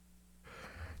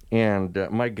And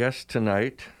my guest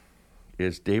tonight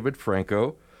is David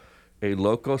Franco, a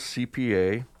local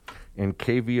CPA and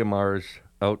KVMR's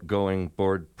outgoing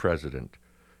board president.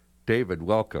 David,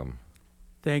 welcome.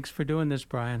 Thanks for doing this,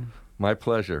 Brian. My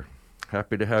pleasure.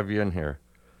 Happy to have you in here.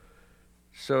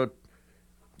 So,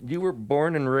 you were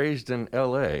born and raised in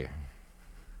L.A.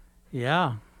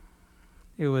 Yeah.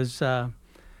 It was a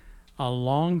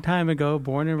long time ago,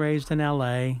 born and raised in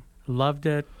L.A., loved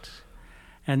it.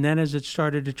 And then as it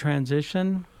started to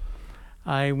transition,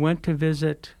 I went to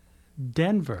visit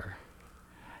Denver.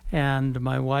 And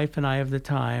my wife and I of the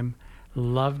time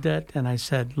loved it. And I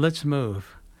said, let's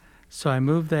move. So I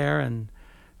moved there and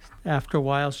after a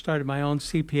while started my own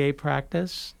CPA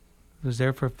practice. Was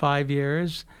there for 5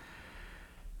 years.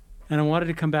 And I wanted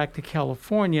to come back to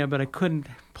California, but I couldn't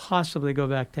possibly go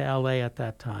back to LA at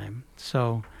that time.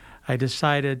 So I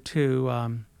decided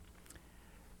to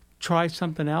try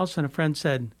something else. And a friend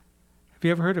said, have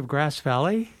you ever heard of Grass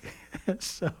Valley?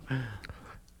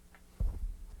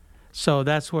 So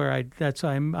that's where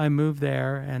I moved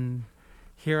there, and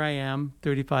here I am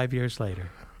 35 years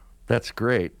later. That's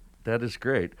great. That is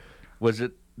great.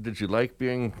 Did you like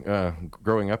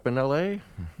growing up in L.A.?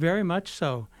 Very much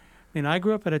so. I mean, I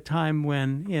grew up at a time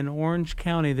when in Orange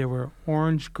County there were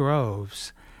orange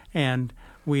groves, and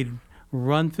we'd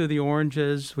run through the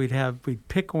oranges. We'd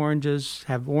pick oranges,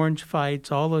 have orange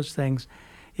fights, all those things.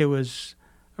 It was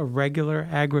a regular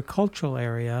agricultural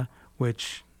area,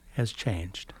 which has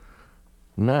changed.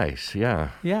 Nice, yeah.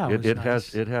 Yeah, it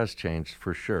nice. has changed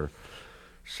for sure.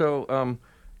 So,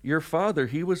 your father,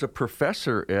 he was a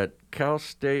professor at Cal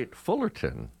State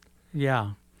Fullerton.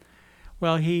 Yeah.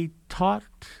 Well, he taught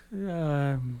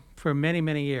for many,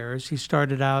 many years. He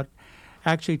started out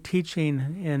actually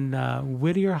teaching in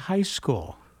Whittier High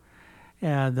School,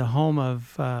 the home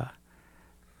of the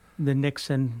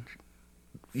Nixon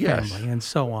family and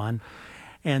so on.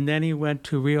 And then he went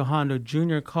to Rio Hondo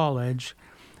Junior College,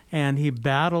 and he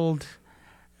battled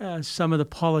some of the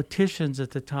politicians at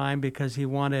the time because he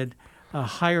wanted a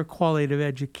higher quality of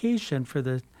education for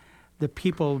the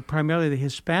people, primarily the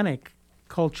Hispanic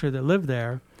culture that lived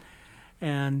there.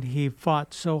 And he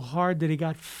fought so hard that he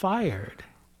got fired.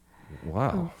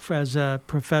 Wow. As a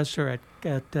professor at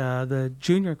the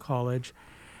junior college.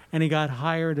 And he got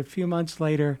hired a few months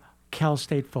later, Cal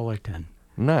State Fullerton.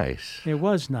 Nice. It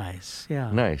was nice,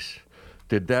 yeah. Nice.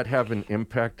 Did that have an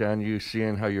impact on you,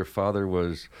 seeing how your father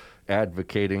was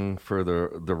advocating for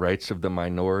the rights of the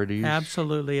minorities?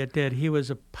 Absolutely, it did. He was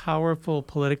a powerful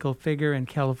political figure in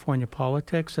California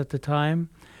politics at the time.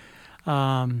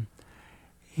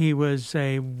 He was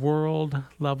a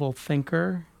world-level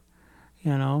thinker.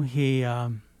 You know, he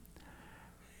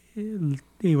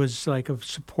was like a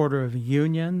supporter of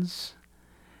unions.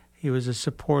 He was a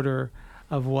supporter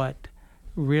of what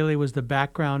really was the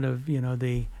background of,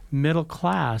 the middle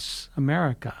class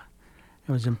America.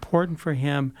 It was important for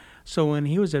him. So when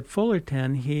he was at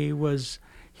Fullerton,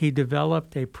 he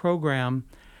developed a program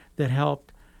that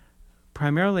helped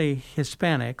primarily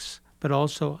Hispanics, but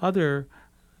also other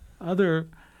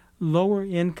lower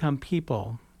income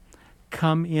people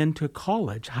come into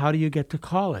college. How do you get to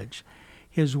college?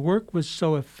 His work was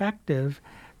so effective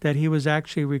that he was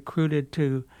actually recruited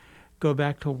to go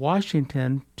back to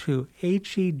Washington to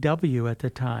HEW at the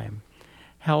time.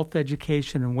 Health,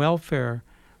 Education, and Welfare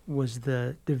was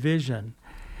the division.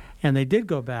 And they did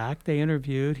go back. They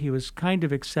interviewed. He was kind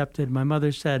of accepted. My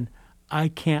mother said, I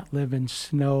can't live in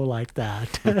snow like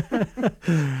that.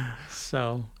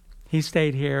 So he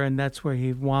stayed here, and that's where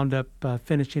he wound up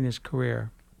finishing his career.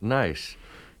 Nice.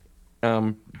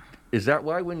 Is that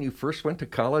why when you first went to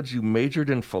college you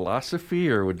majored in philosophy,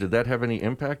 or did that have any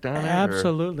impact on it?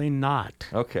 Absolutely not.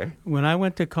 Okay. When I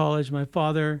went to college, my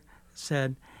father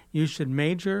said, you should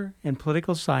major in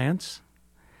political science,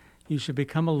 you should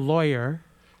become a lawyer,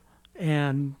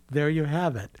 and there you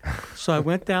have it. So I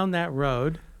went down that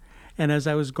road, and as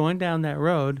I was going down that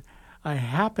road, I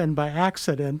happened by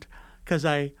accident, because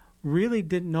I really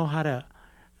didn't know how to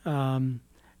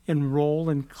enroll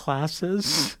in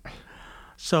classes.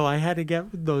 So I had to get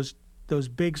those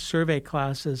big survey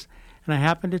classes, and I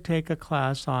happened to take a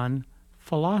class on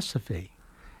philosophy,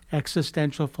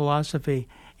 existential philosophy,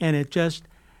 and it just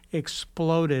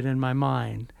exploded in my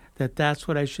mind that that's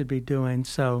what I should be doing.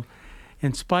 So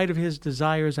in spite of his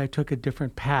desires, I took a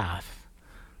different path.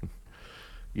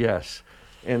 Yes.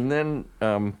 And then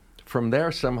from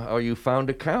there, somehow you found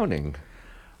accounting.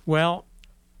 Well,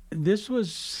 this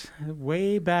was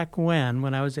way back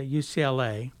when I was at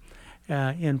UCLA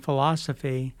in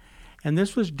philosophy, and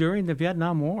this was during the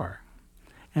Vietnam War.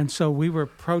 And so we were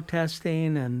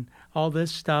protesting and all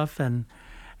this stuff, and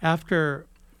after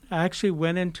I actually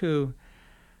went into,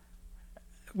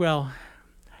 well,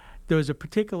 there was a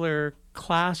particular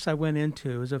class I went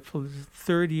into. It was a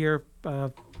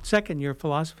second year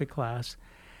philosophy class.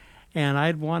 And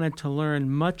I'd wanted to learn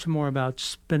much more about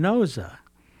Spinoza,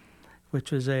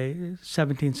 which was a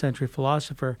 17th century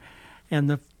philosopher. And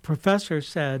the professor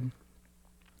said,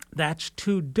 that's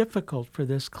too difficult for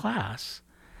this class.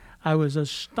 I was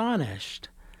astonished.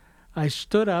 I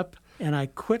stood up and I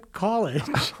quit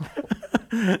college.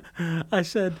 I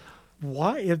said,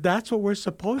 why? If that's what we're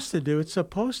supposed to do, it's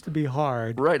supposed to be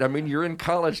hard. Right. I mean, you're in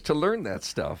college to learn that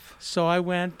stuff. So I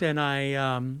went and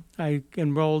I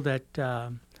enrolled at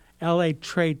LA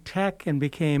Trade Tech and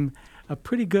became a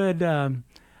pretty good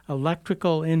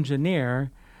electrical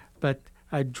engineer, but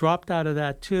I dropped out of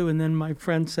that too. And then my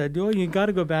friend said, oh, you got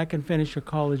to go back and finish your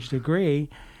college degree.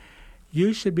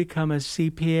 You should become a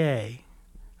CPA.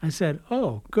 I said,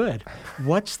 oh, good.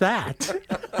 What's that?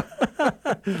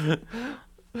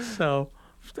 So,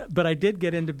 but I did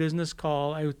get into business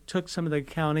call. I took some of the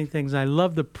accounting things. I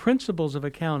love the principles of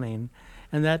accounting,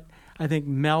 and that, I think,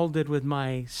 melded with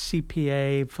my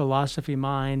CPA philosophy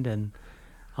mind, and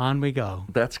on we go.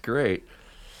 That's great.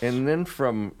 And then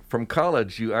from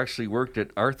college, you actually worked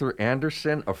at Arthur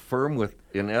Andersen, a firm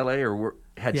in L.A.,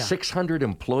 had 600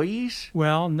 employees?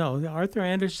 Well, no. Arthur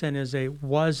Andersen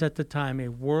was at the time a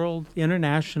world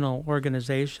international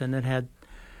organization that had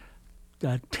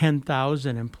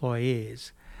 10,000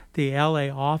 employees. The L.A.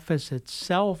 office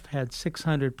itself had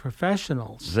 600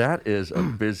 professionals. That is a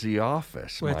busy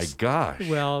office. My gosh.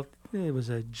 Well, it was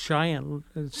a giant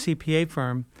CPA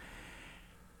firm.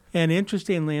 And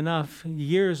interestingly enough,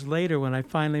 years later, when I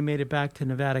finally made it back to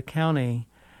Nevada County,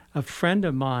 a friend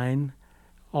of mine,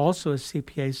 also a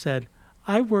CPA, said,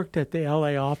 I worked at the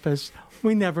L.A. office.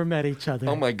 We never met each other.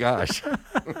 Oh, my gosh.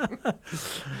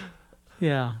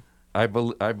 Yeah. I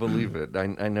believe it.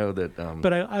 I know that.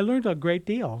 But I learned a great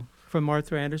deal from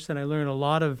Arthur Andersen. I learned a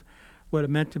lot of what it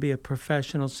meant to be a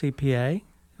professional CPA. It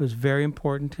was very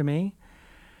important to me.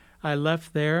 I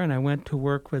left there and I went to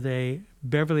work with a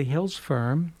Beverly Hills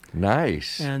firm.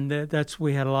 Nice. And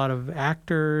we had a lot of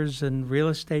actors and real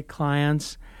estate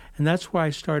clients. And that's where I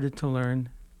started to learn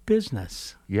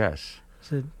business. Yes.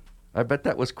 So, I bet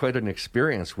that was quite an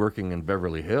experience working in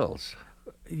Beverly Hills.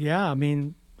 Yeah, I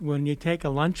mean, when you take a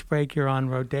lunch break, you're on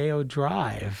Rodeo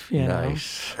Drive, you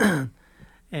nice. know.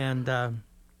 And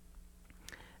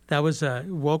that was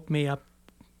woke me up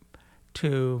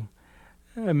to.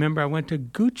 I remember I went to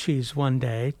Gucci's one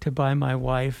day to buy my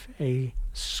wife a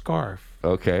scarf.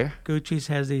 Okay. Gucci's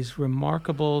has these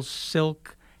remarkable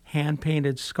silk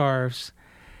hand-painted scarves.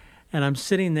 And I'm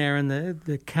sitting there, and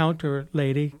the counter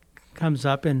lady comes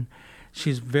up, and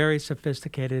she's very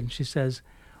sophisticated, and she says,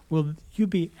 will you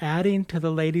be adding to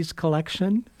the ladies'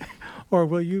 collection, or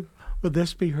will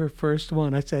this be her first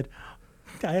one? I said,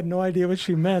 I had no idea what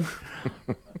she meant.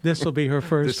 This will be her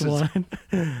first one.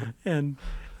 And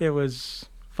it was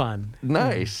fun.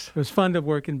 Nice. It was fun to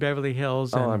work in Beverly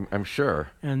Hills. And, I'm sure.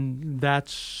 And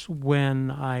that's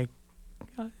when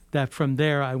from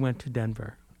there I went to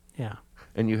Denver. Yeah.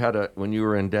 And when you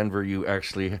were in Denver, you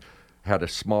actually had a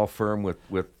small firm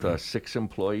with 6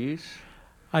 employees?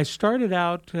 I started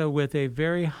out with a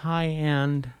very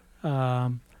high-end,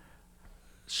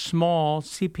 small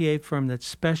CPA firm that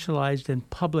specialized in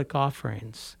public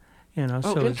offerings.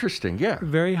 So interesting, yeah.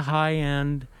 Very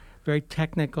high-end, very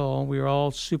technical. We were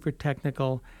all super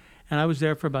technical. And I was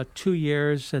there for about 2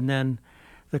 years, and then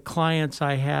the clients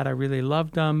I had, I really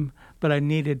loved them, but I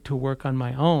needed to work on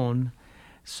my own.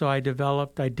 So I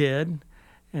developed a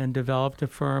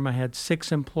firm. I had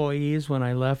 6 employees when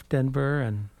I left Denver,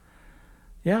 and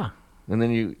yeah. And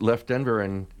then you left Denver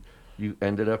and you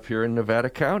ended up here in Nevada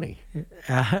County.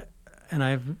 And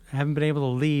I haven't been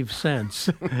able to leave since.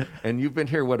 And you've been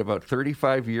here, about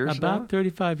 35 years now? About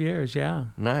 35 years, yeah.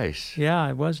 Nice. Yeah,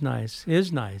 it was nice. It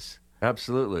is nice.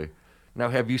 Absolutely. Now,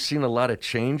 have you seen a lot of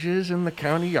changes in the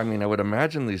county? I mean, I would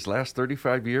imagine these last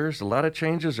 35 years, a lot of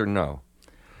changes, or no?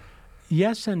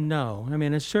 Yes and no. I mean,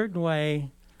 in a certain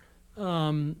way,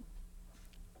 when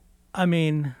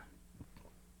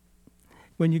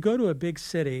you go to a big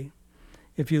city,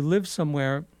 if you live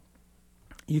somewhere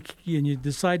and you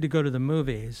decide to go to the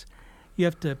movies, you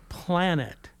have to plan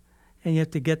it, and you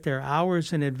have to get there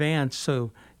hours in advance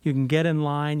so you can get in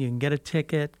line, you can get a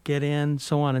ticket, get in,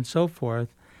 so on and so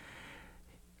forth.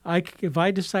 If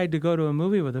I decide to go to a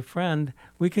movie with a friend,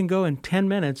 we can go in 10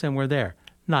 minutes and we're there.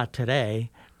 Not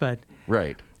today, but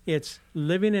right. It's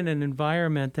living in an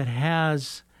environment that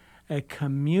has a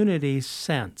community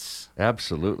sense.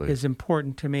 Absolutely. Is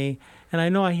important to me. And I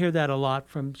know I hear that a lot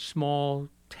from small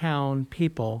town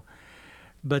people.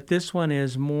 but this one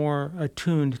is more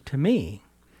attuned to me,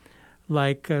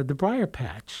 like the Briar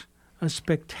Patch, a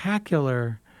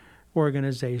spectacular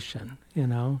organization, you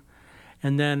know.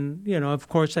 And then, you know, of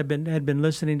course, had been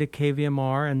listening to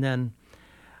KVMR, and then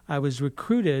I was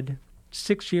recruited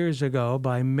 6 years ago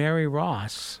by Mary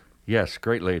Ross. Yes,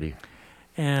 great lady.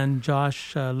 And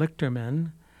Josh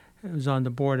Lichterman, who was on the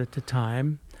board at the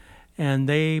time, and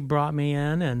they brought me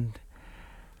in, and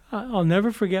I'll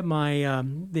never forget my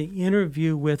the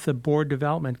interview with the board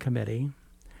development committee,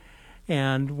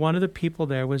 and one of the people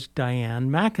there was Diane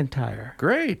McIntyre.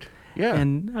 Great, yeah.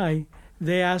 And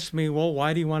they asked me, well,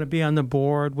 why do you want to be on the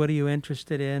board? What are you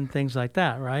interested in? Things like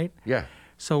that, right? Yeah.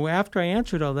 So after I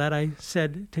answered all that, I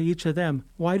said to each of them,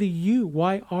 why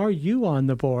are you on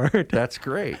the board? That's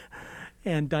great.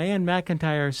 And Diane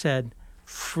McIntyre said,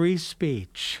 free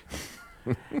speech.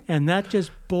 And that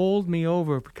just bowled me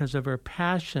over because of her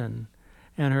passion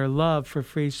and her love for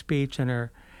free speech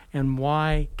and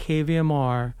why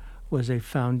KVMR was a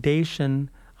foundation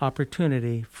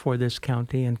opportunity for this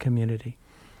county and community.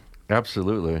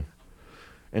 Absolutely.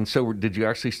 And so did you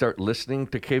actually start listening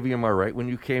to KVMR right when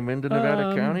you came into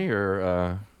Nevada County,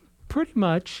 or? Pretty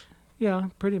much. Yeah,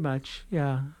 pretty much.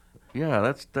 Yeah.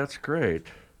 Yeah, that's great.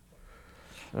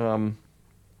 And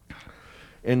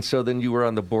so then you were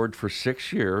on the board for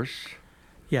 6 years.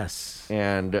 Yes.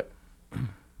 And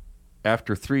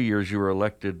after 3 years, you were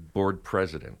elected board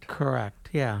president. Correct.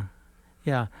 Yeah.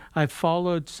 Yeah. I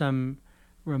followed some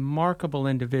remarkable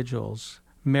individuals.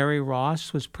 Mary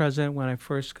Ross was president when I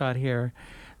first got here.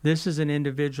 This is an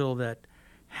individual that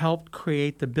helped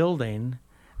create the building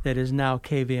that is now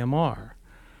KVMR.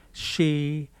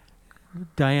 She,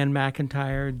 Diane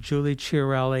McIntyre, Julie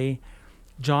Chiarelli,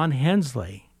 John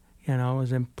Hensley, you know,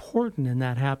 was important in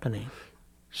that happening.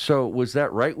 So was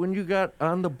that right when you got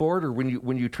on the board, or when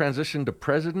you transitioned to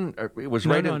president? It was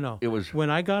right. No. It was when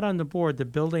I got on the board. The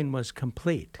building was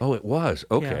complete. Oh, it was.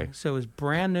 Okay. Yeah, so it was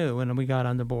brand new when we got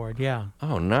on the board. Yeah.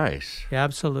 Oh, nice. Yeah,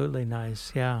 absolutely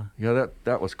nice. Yeah. Yeah,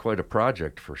 that was quite a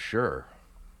project for sure.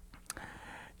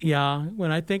 Yeah.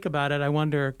 When I think about it, I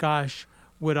wonder, gosh,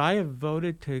 would I have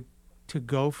voted to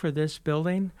go for this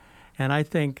building? And I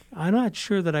think I'm not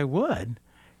sure that I would,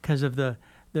 because of the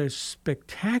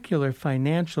spectacular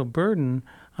financial burden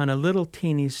on a little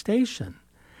teeny station.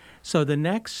 So the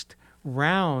next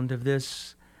round of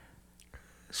this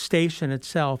station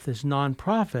itself, this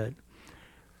nonprofit,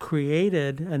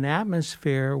 created an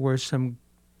atmosphere where some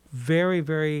very,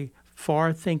 very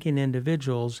far-thinking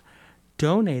individuals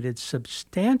donated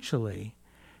substantially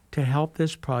to help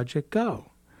this project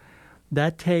go.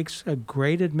 That takes a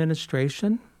great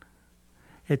administration.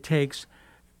 It takes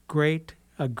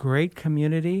a great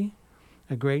community,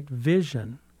 a great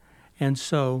vision. And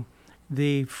so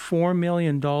the $4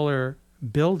 million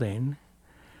building,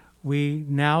 we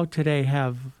now today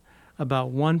have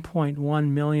about $1.1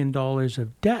 million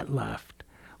of debt left,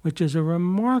 which is a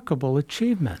remarkable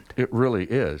achievement. It really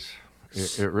is.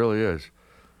 It really is.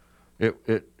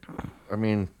 I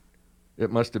mean,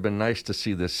 it must have been nice to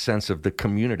see this sense of the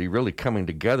community really coming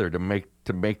together to make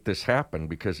this happen,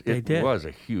 because it was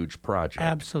a huge project.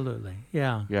 Absolutely,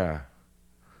 yeah. Yeah.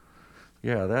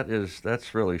 Yeah,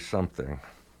 that's really something.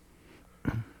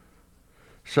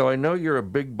 So I know you're a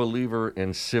big believer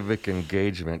in civic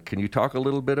engagement. Can you talk a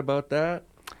little bit about that?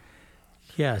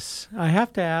 Yes, I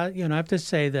have to add, I have to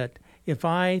say that if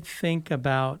I think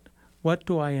about what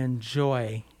do I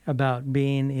enjoy about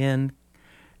being in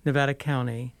Nevada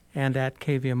County and at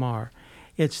KVMR,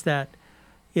 it's that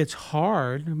it's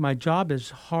hard. My job is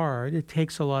hard. It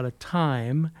takes a lot of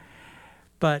time,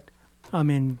 but I'm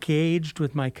engaged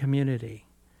with my community.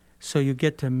 So you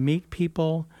get to meet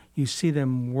people, you see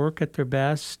them work at their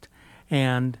best,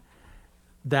 and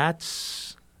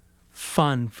that's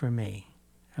fun for me.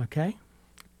 Okay?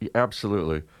 Yeah,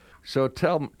 absolutely. So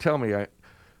tell me,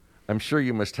 I'm sure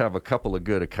you must have a couple of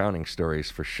good accounting stories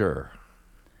for sure.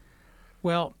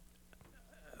 Well,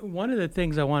 one of the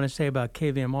things I want to say about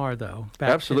KVMR, though,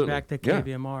 back to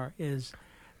KVMR, is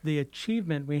the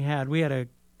achievement we had. We had a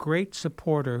great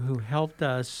supporter who helped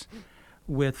us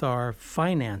with our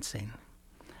financing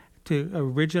to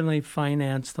originally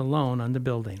finance the loan on the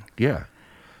building. Yeah.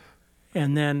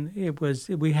 And then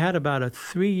we had about a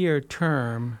 3-year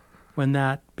term when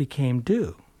that became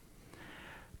due.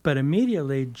 But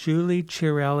immediately, Julie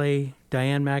Chiarelli,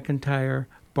 Diane McIntyre,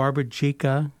 Barbara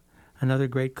Jica, another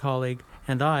great colleague,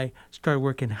 and I started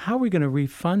working, how are we going to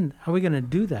refund? How are we going to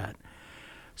do that?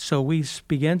 So we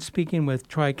began speaking with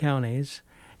Tri-Counties,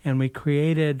 and we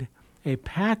created a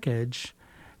package,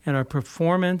 and our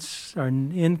performance, our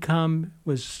income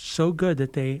was so good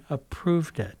that they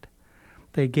approved it.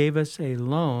 they gave us a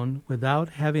loan without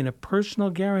having a personal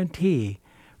guarantee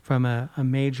from a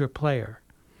major player.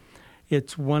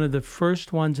 It's one of the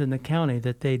first ones in the county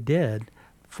that they did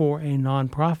for a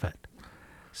nonprofit.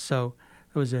 So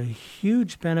it was a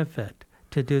huge benefit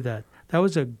to do that. That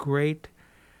was a big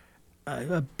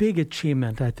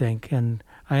achievement, I think. And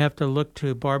I have to look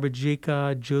to Barbara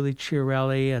Jica, Julie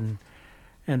Chiarelli,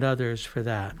 and others for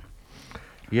that.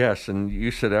 Yes, and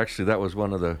you said actually that was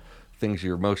one of the things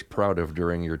you're most proud of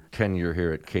during your tenure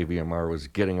here at KVMR was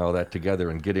getting all that together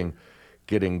and getting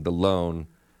the loan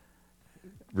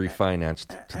refinanced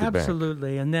to the bank.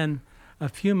 Absolutely. And then a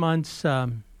few months,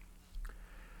 about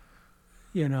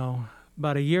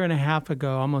a year and a half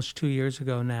ago, almost 2 years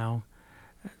ago now,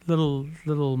 little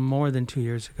more than 2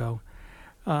 years ago,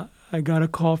 I got a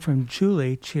call from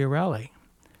Julie Chiarelli,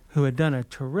 who had done a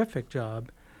terrific job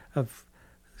of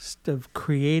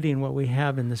creating what we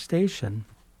have in the station.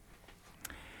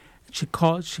 She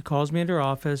calls me into her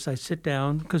office. I sit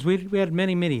down because we had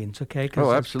many meetings. Okay.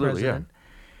 Oh, absolutely, yeah.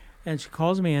 And she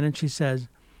calls me in and she says,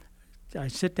 I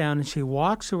sit down and she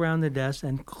walks around the desk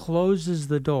and closes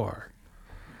the door.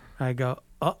 I go,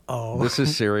 uh-oh. This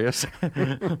is serious.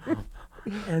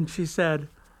 And she said,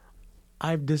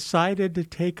 I've decided to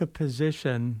take a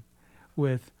position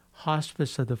with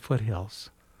Hospice of the Foothills.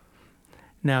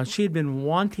 Now, she'd been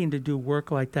wanting to do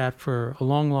work like that for a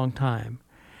long, long time.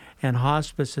 And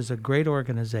Hospice is a great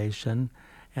organization,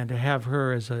 and to have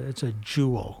her it's a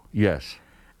jewel. Yes.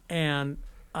 And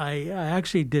I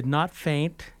actually did not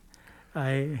faint.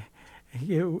 I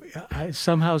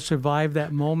somehow survived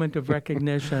that moment of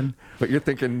recognition. But you're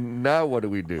thinking, now what do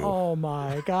we do? Oh,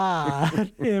 my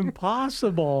God.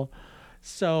 Impossible.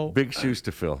 So big shoes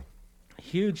to fill.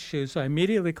 Huge shoes. So I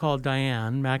immediately called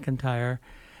Diane McIntyre,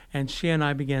 and she and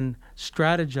I began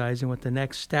strategizing what the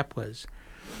next step was.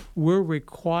 We're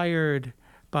required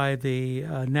by the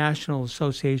National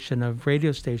Association of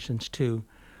Radio Stations to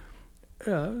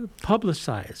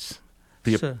publicize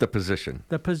the position.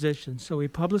 The position. So we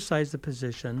publicized the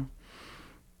position,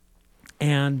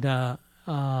 and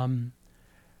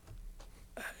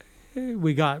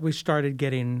we started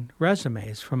getting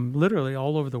resumes from literally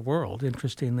all over the world.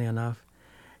 Interestingly enough,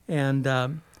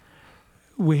 and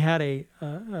we had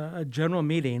a general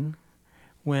meeting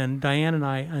when Diane and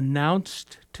I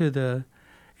announced to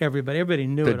everybody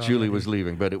knew that it Julie already. was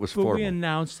leaving, but it was formal. But we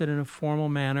announced it in a formal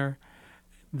manner.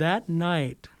 That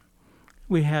night,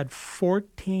 we had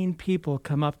 14 people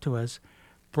come up to us,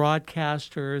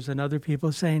 broadcasters and other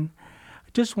people, saying, I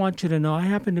just want you to know I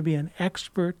happen to be an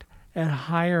expert at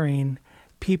hiring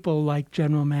people like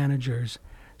general managers.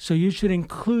 So you should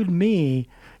include me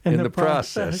in the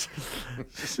process.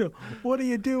 So what do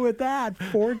you do with that?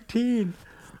 14.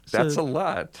 That's a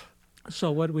lot.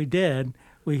 So what we did,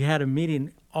 we had a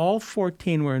meeting. All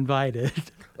 14 were invited.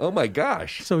 Oh, my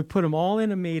gosh. So we put them all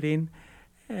in a meeting,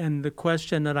 and the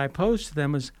question that I posed to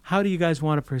them was, how do you guys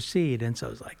want to proceed? And so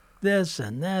it was like this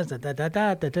and this,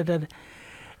 da-da-da-da-da-da-da.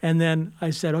 And then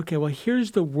I said, okay, well,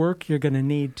 here's the work you're going to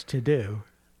need to do.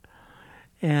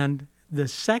 And the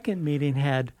second meeting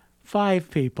had 5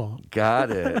 people.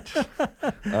 Got it.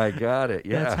 I got it,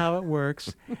 yeah. That's how it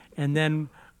works. And then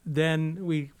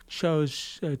we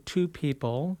chose 2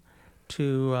 people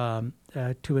to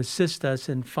assist us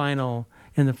in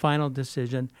the final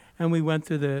decision, and we went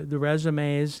through the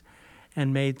resumes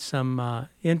and made some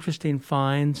interesting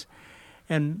finds.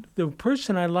 And the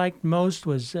person I liked most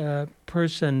was Ellie.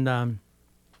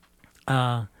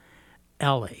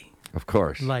 Of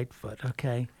course. Lightfoot,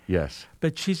 okay? Yes.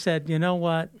 But she said, you know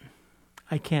what?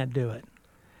 I can't do it.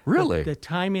 Really? The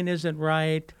timing isn't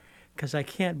right because I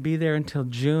can't be there until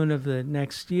June of the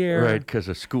next year. Right, because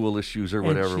of school issues or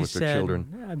whatever with the children.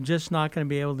 And she said, I'm just not going to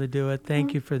be able to do it.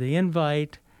 Thank you for the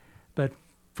invite, but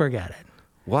forget it.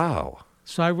 Wow.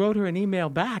 So I wrote her an email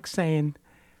back saying,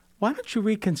 why don't you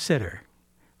reconsider?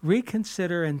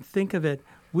 Reconsider and think of it.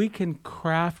 We can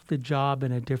craft the job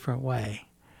in a different way.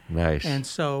 Nice. And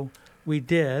so we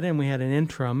did, and we had an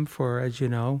interim for, as you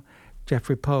know,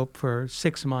 Jeffrey Pope for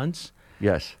 6 months.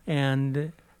 Yes.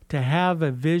 And to have a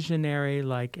visionary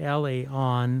like Ellie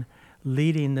on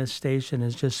leading this station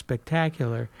is just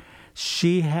spectacular.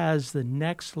 She has the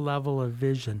next level of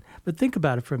vision. But think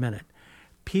about it for a minute.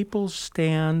 People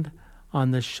stand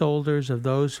on the shoulders of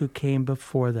those who came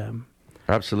before them.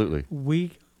 Absolutely.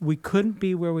 We couldn't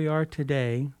be where we are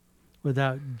today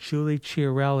without Julie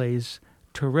Chiarelli's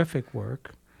terrific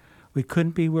work. We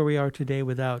couldn't be where we are today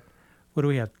without, what do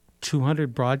we have,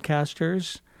 200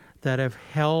 broadcasters that have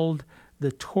held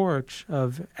the torch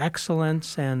of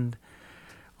excellence and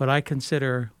what I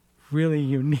consider really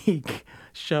unique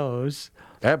shows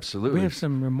Absolutely. We have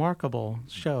some remarkable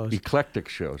shows. Eclectic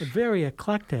shows. Very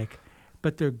eclectic,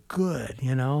 but they're good,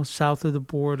 south of the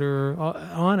border,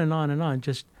 on and on and on,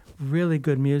 just really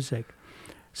good music.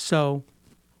 So,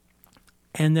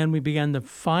 and then we began the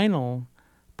final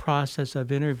process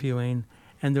of interviewing,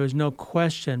 and there was no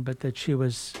question but that she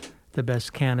was the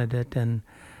best candidate, and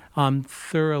I'm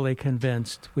thoroughly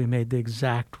convinced we made the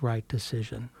exact right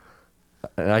decision.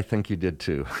 And I think you did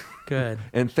too. Good.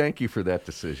 And thank you for that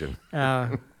decision.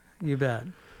 You bet.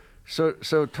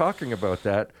 So talking about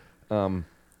that,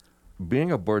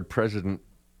 being a board president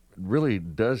really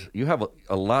does, you have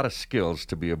a lot of skills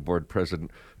to be a board president.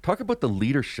 Talk about the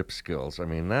leadership skills. I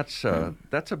mean, that's a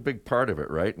big part of it,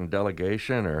 right? And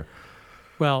delegation or...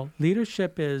 Well,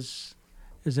 leadership is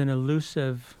an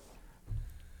elusive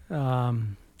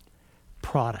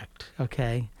product,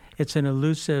 okay? It's an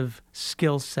elusive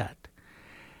skill set.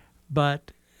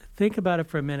 But think about it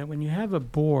for a minute. When you have a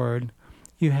board,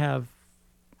 you have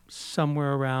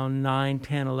somewhere around 9,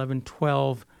 10, 11,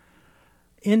 12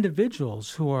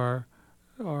 individuals who are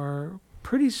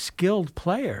pretty skilled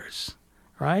players,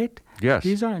 right? Yes.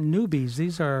 These aren't newbies.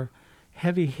 These are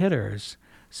heavy hitters.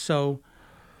 So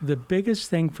the biggest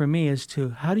thing for me is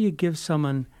how do you give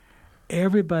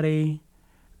everybody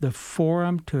the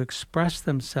forum to express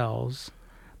themselves,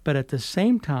 but at the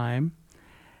same time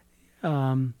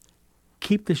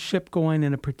keep the ship going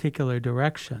in a particular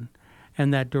direction.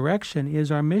 And that direction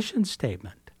is our mission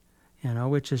statement,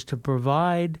 which is to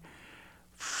provide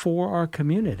for our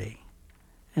community.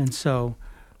 And so,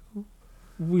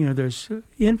 there's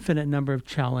infinite number of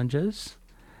challenges.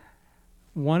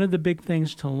 One of the big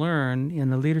things to learn in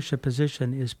the leadership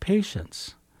position is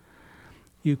patience.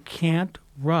 You can't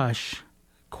rush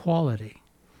quality.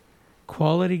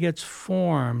 Quality gets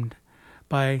formed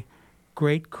by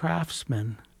great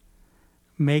craftsmen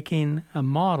making a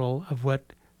model of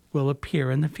what will appear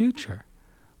in the future.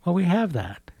 Well, we have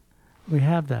that. We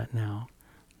have that now.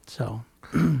 So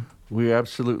we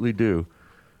absolutely do.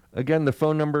 Again, the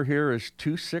phone number here is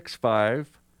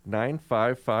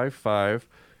 265-9555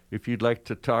 if you'd like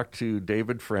to talk to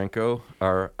David Franco,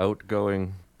 our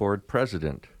outgoing board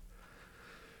president.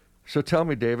 So tell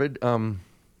me, David,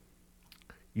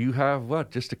 you have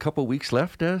just a couple weeks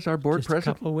left as our board president? Just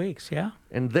a couple of weeks, yeah.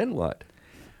 And then what?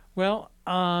 Well,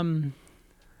 I'm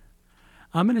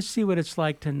going to see what it's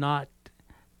like to not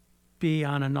be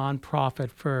on a nonprofit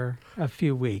for a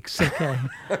few weeks. Okay,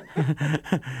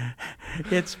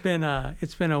 it's been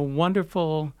a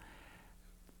wonderful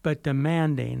but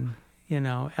demanding,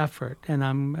 effort, and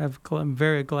I'm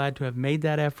very glad to have made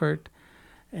that effort.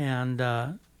 And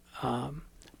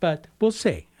but we'll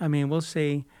see. We'll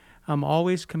see. I'm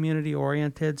always community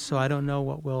oriented, so I don't know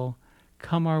what will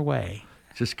come our way.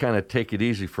 Just kind of take it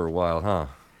easy for a while, huh?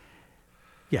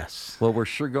 Yes. Well, we're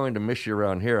sure going to miss you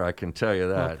around here, I can tell you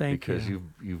that, well, thank because you.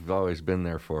 you've always been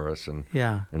there for us, and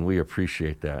yeah, and we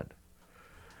appreciate that.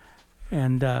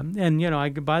 And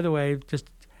by the way,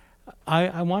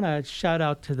 I want to shout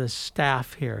out to the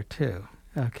staff here too.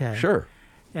 Okay. Sure.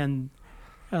 And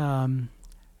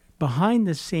behind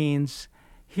the scenes,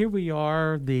 here we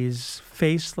are, these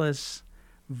faceless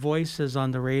voices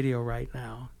on the radio right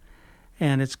now,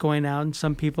 and it's going out, and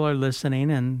some people are listening,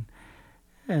 and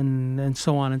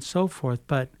so on and so forth.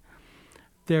 But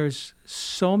there's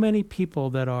so many people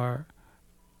that are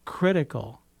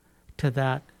critical to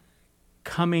that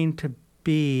coming to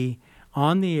be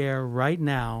on the air right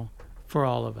now for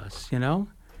all of us,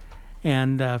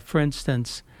 And for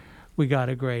instance, we got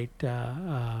a great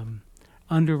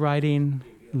underwriting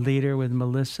leader with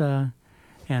Melissa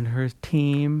and her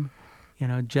team,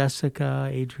 Jessica,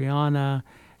 Adriana,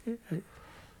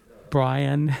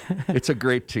 Brian. It's a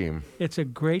great team. It's a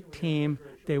great team.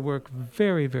 They work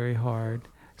very, very hard.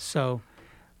 So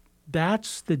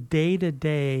that's the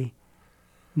day-to-day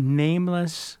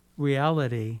nameless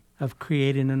reality of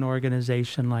creating an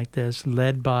organization like this,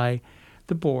 led by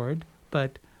the board,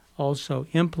 but also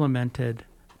implemented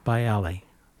by Allie.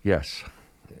 Yes,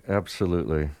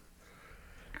 absolutely.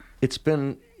 It's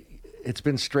been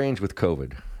strange with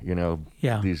COVID, Yeah.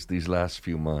 these last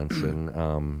few months,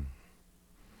 and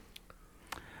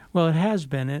well, it has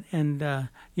been, and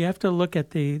you have to look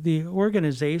at the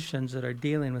organizations that are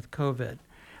dealing with COVID.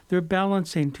 They're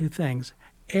balancing two things.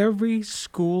 Every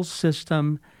school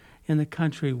system in the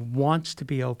country wants to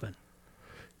be open.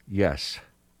 yes,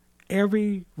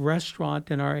 Every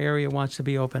restaurant in our area wants to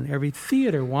be open. Every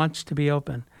theater wants to be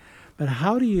open. But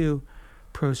how do you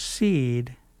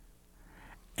proceed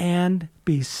and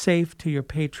be safe to your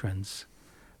patrons?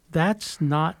 That's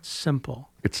not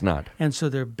simple. it's not. And so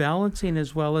they're balancing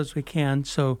as well as we can.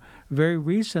 So very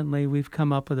recently, we've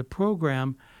come up with a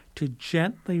program to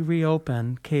gently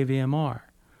reopen KVMR.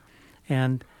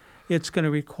 And it's going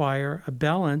to require a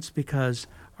balance because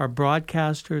our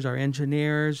broadcasters, our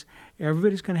engineers,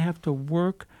 everybody's going to have to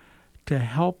work to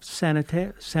help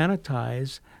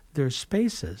sanitize their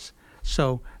spaces.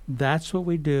 So that's what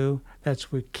we do.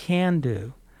 That's what we can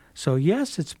do. So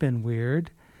yes, it's been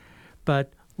weird,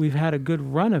 but we've had a good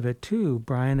run of it too,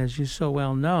 Brian, as you so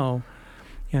well know.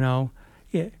 Our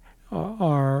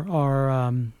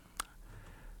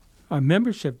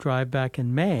membership drive back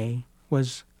in May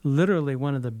was literally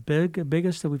one of the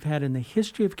biggest that we've had in the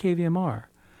history of KVMR.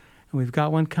 And we've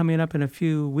got one coming up in a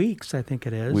few weeks, I think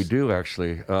it is. We do,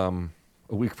 actually. A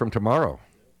week from tomorrow.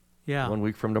 Yeah. 1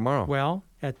 week from tomorrow. Well,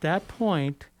 at that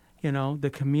point,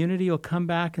 the community will come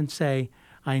back and say,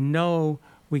 I know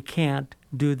we can't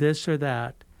do this or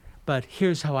that, but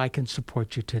here's how I can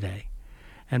support you today.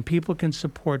 And people can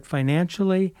support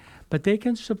financially, but they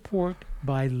can support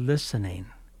by listening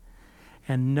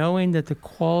and knowing that the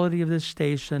quality of this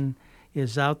station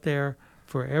is out there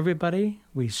for everybody.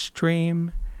 We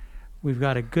stream, we've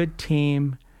got a good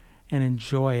team, and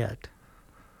enjoy it.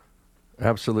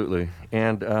 Absolutely.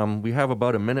 And we have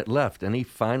about a minute left. Any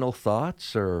final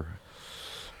thoughts or?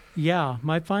 Yeah,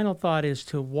 my final thought is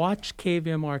to watch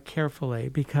KVMR carefully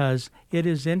because it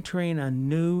is entering a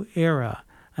new era,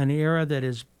 an era that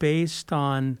is based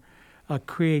on a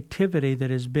creativity that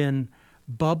has been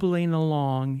bubbling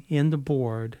along in the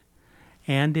board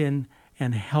and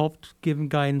helped given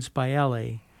guidance by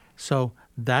Ellie. So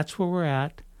that's where we're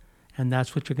at, and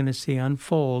that's what you're going to see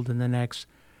unfold in the next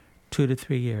 2 to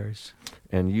 3 years.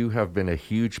 And you have been a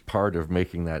huge part of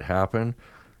making that happen,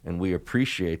 and we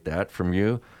appreciate that from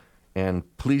you. And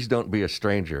please don't be a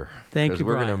stranger. Thank you, because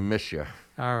we're Brian. going to miss you.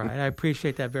 All right. I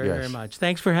appreciate that very, Yes. very much.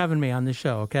 Thanks for having me on the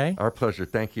show, okay? Our pleasure.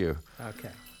 Thank you. Okay.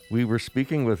 We were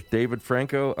speaking with David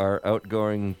Franco, our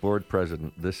outgoing board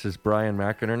president. This is Brian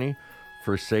McInerney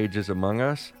for Sages Among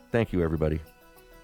Us. Thank you, everybody.